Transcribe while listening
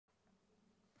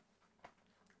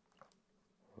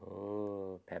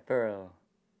Pepero.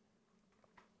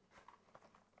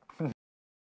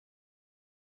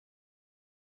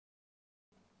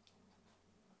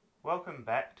 Welcome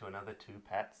back to another Two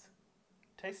Pats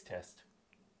taste test.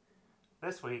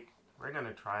 This week we're going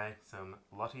to try some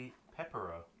Lotte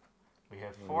Pepero. We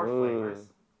have 4 flavors.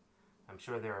 I'm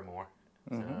sure there are more,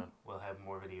 so we'll have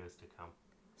more videos to come.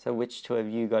 So which 2 have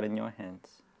you got in your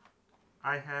hands?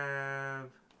 I have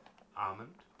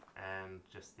almond and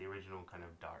just the original kind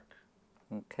of dark.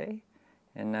 Okay,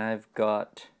 and I've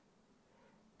got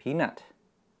peanut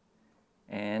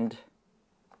and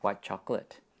white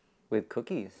chocolate with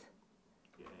cookies.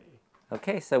 Yay.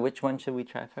 Okay, so which one should we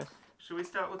try first? Should we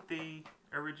start with the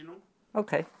original?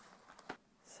 Okay.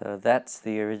 So that's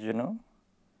the original.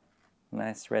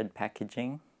 Nice red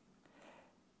packaging.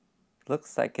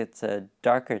 Looks like it's a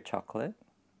darker chocolate.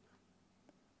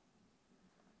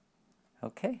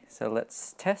 Okay, so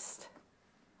let's test.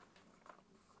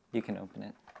 You can open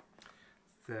it.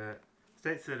 The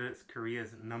states that it's Korea's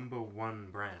 #1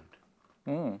 brand.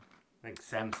 I think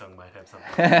Samsung might have something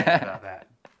to say about that.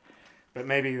 But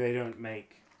maybe they don't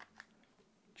make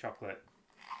chocolate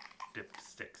dip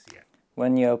sticks yet.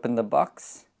 When you open the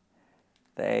box,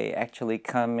 they actually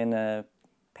come in a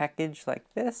package like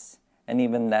this. And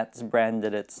even that's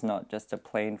branded, it's not just a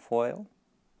plain foil.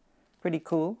 Pretty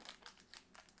cool.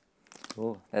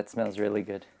 Oh, that smells really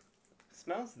good.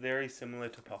 Smells very similar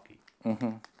to Pocky.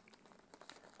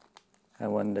 I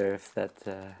wonder if that's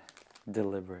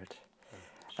deliberate.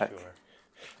 Sure. Okay.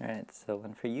 Alright, so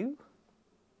one for you.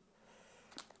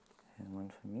 And one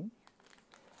for me.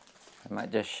 I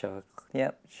might just show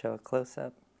a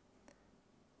close-up.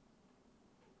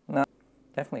 No,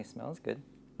 definitely smells good.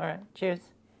 Alright,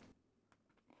 cheers.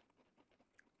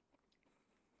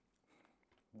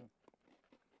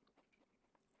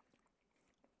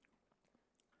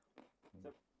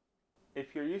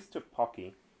 If you're used to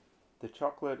Pocky, the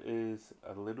chocolate is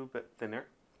a little bit thinner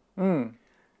and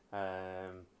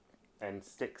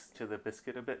sticks to the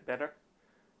biscuit a bit better.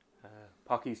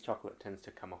 Pocky's chocolate tends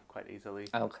to come off quite easily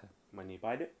when you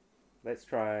bite it. Let's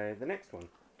try the next one.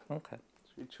 Okay.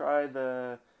 Should we try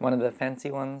the... One of the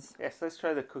fancy ones? Yes, let's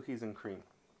try the cookies and cream.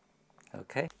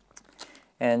 Okay.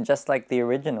 And just like the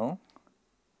original,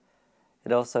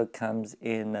 it also comes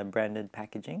in a branded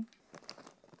packaging.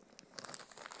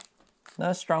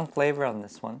 No strong flavor on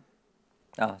this one.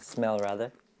 Oh, smell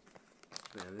rather.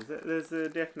 Yeah, there's a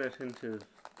definite hint of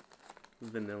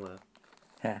vanilla.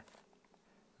 Yeah.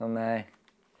 Oh my.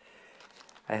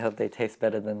 I hope they taste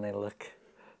better than they look.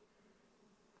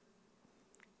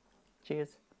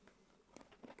 Cheers.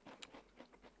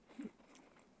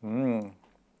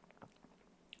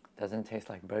 Doesn't taste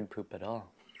like bird poop at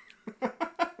all.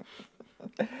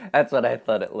 That's what I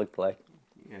thought it looked like.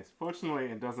 Yes, fortunately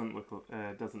it doesn't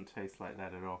taste like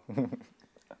that at all.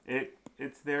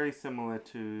 It's very similar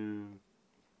to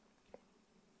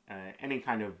any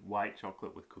kind of white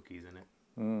chocolate with cookies in it.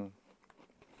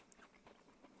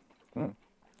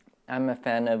 I'm a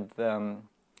fan of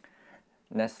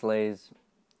Nestle's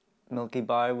Milky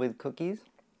Bar with cookies,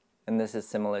 and this is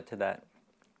similar to that.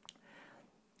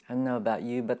 I don't know about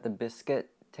you, but the biscuit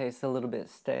tastes a little bit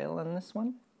stale in this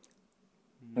one.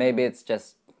 Maybe it's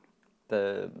just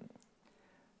the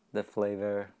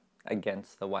flavor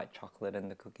against the white chocolate and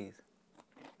the cookies.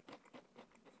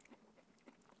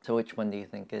 So which one do you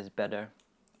think is better?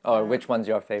 Or which one's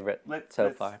your favorite so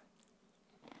far?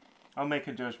 I'll make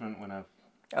a judgment when I've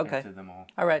tasted them all.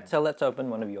 Alright, so let's open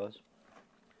one of yours.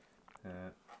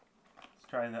 Let's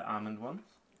try the almond ones.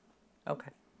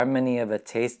 Okay. Harmony of a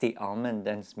tasty almond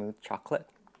and smooth chocolate.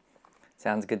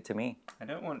 Sounds good to me. I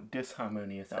don't want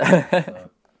disharmonious almonds. So.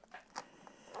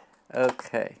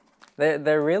 Okay. They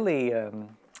really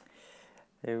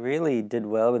did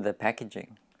well with the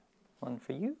packaging. One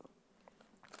for you.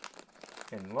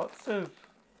 And lots of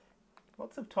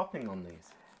topping on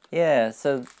these. Yeah,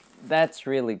 so that's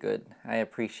really good. I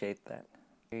appreciate that.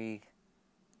 Very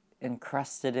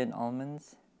encrusted in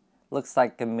almonds. Looks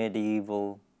like a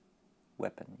medieval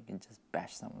weapon. You can just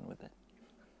bash someone with it.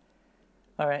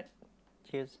 Alright,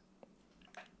 cheers.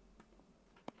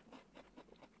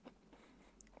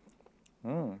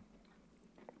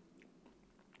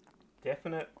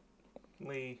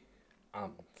 Definitely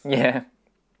almonds. Yeah.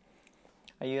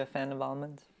 Are you a fan of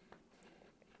almonds?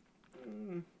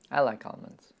 I like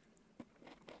almonds.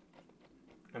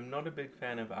 I'm not a big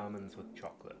fan of almonds with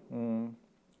chocolate.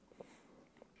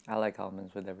 I like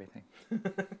almonds with everything.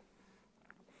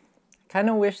 Kind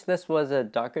of wish this was a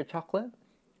darker chocolate.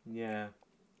 Yeah.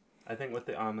 I think with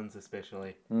the almonds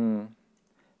especially.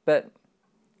 But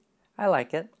I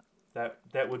like it.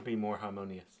 That would be more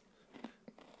harmonious.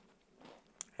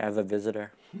 I have a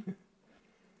visitor.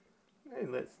 Hey,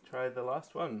 let's try the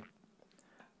last one.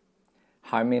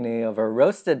 Harmony of a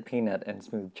roasted peanut and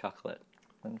smooth chocolate.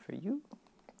 One for you.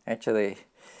 Actually,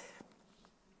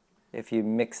 if you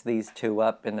mix these two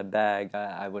up in a bag,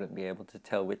 I wouldn't be able to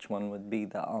tell which one would be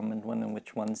the almond one and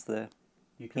which one's the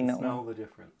You can peanut smell one. the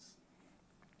difference.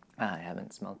 I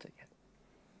haven't smelt it yet.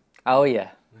 Oh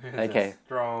yeah. There's Okay. a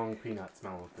strong peanut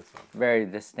smell with this one. Very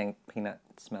distinct peanut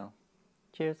smell.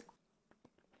 Cheers.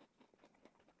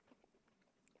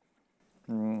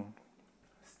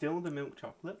 Still the milk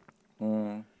chocolate.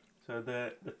 Mm. So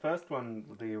the first one,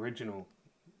 the original,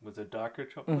 was a darker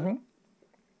chocolate.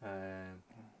 Mm-hmm.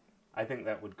 I think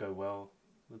that would go well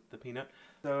with the peanut.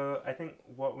 So I think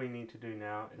what we need to do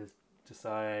now is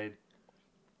decide.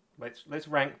 Let's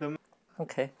rank them.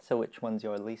 Okay, so which one's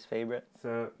your least favorite?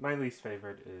 So my least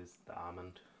favorite is the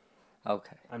almond.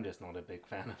 Okay. I'm just not a big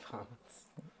fan of almonds.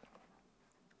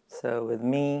 So with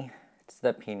me, it's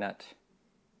the peanut.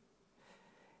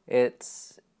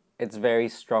 It's very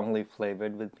strongly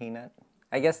flavored with peanut.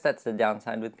 I guess that's the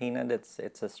downside with peanut.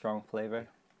 It's a strong flavor.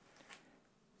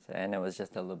 So, and it was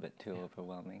just a little bit too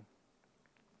overwhelming.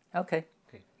 Okay.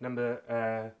 Okay.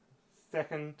 Number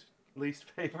second least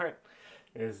favorite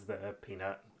is the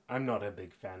peanut. I'm not a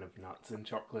big fan of nuts and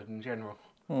chocolate in general.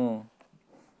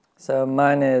 So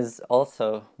mine is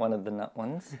also one of the nut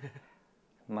ones.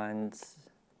 Mine's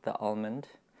the almond.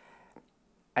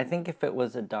 I think if it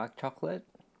was a dark chocolate,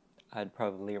 I'd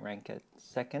probably rank it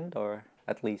second or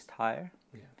at least higher.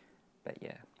 Yeah. But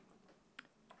yeah.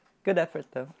 Good effort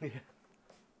though. Yeah.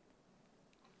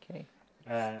 Okay.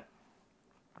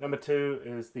 Number two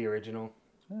is the original.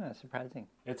 Oh, surprising.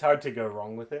 It's hard to go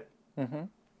wrong with it. Mm-hmm.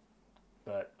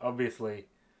 But obviously,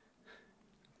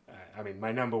 I mean,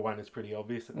 my number one is pretty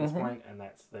obvious at this point, and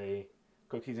that's the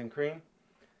cookies and cream.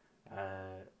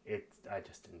 I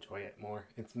just enjoy it more.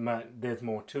 There's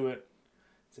more to it.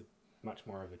 It's much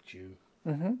more of a chew.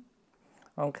 Mm-hmm.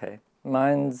 Okay.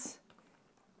 Mine's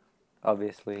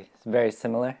obviously very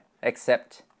similar,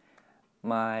 except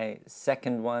my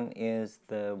second one is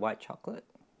the white chocolate,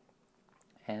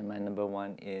 and my number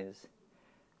one is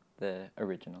the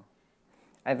original.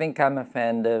 I think I'm a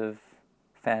fan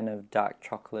of dark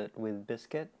chocolate with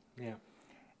biscuit. Yeah.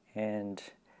 And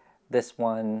this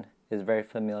one is very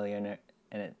familiar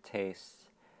and it tastes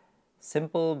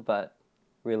simple but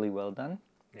really well done.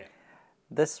 Yeah.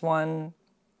 This one,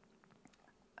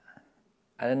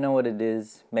 I don't know what it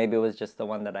is. Maybe it was just the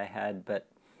one that I had, but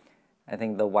I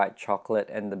think the white chocolate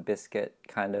and the biscuit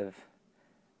kind of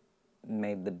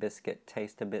made the biscuit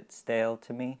taste a bit stale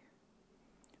to me.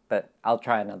 But I'll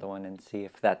try another one and see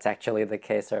if that's actually the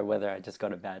case or whether I just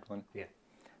got a bad one. Yeah.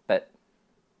 But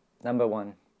number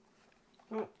one.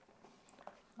 Oh.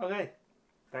 Okay.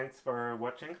 Thanks for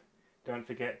watching. Don't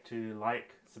forget to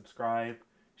like, subscribe,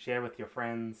 share with your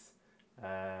friends,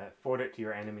 forward it to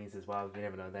your enemies as well. You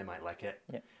never know, they might like it.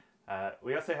 Yeah.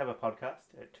 We also have a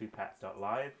podcast at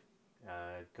twopats.live.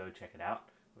 Go check it out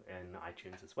in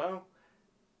iTunes as well.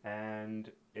 And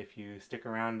if you stick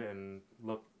around and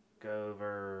look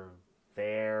over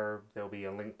there, there'll be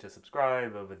a link to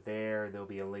subscribe. Over there, there'll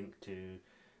be a link to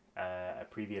a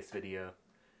previous video,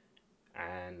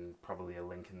 and probably a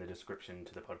link in the description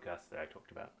to the podcast that I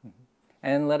talked about.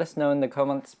 And let us know in the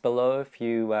comments below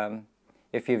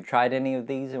if you've tried any of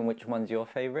these and which one's your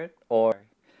favorite, or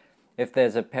if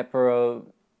there's a Pepero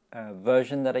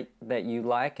version that you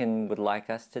like and would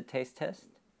like us to taste test.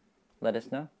 Let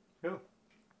us know. Cool.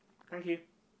 Thank you.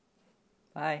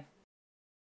 Bye.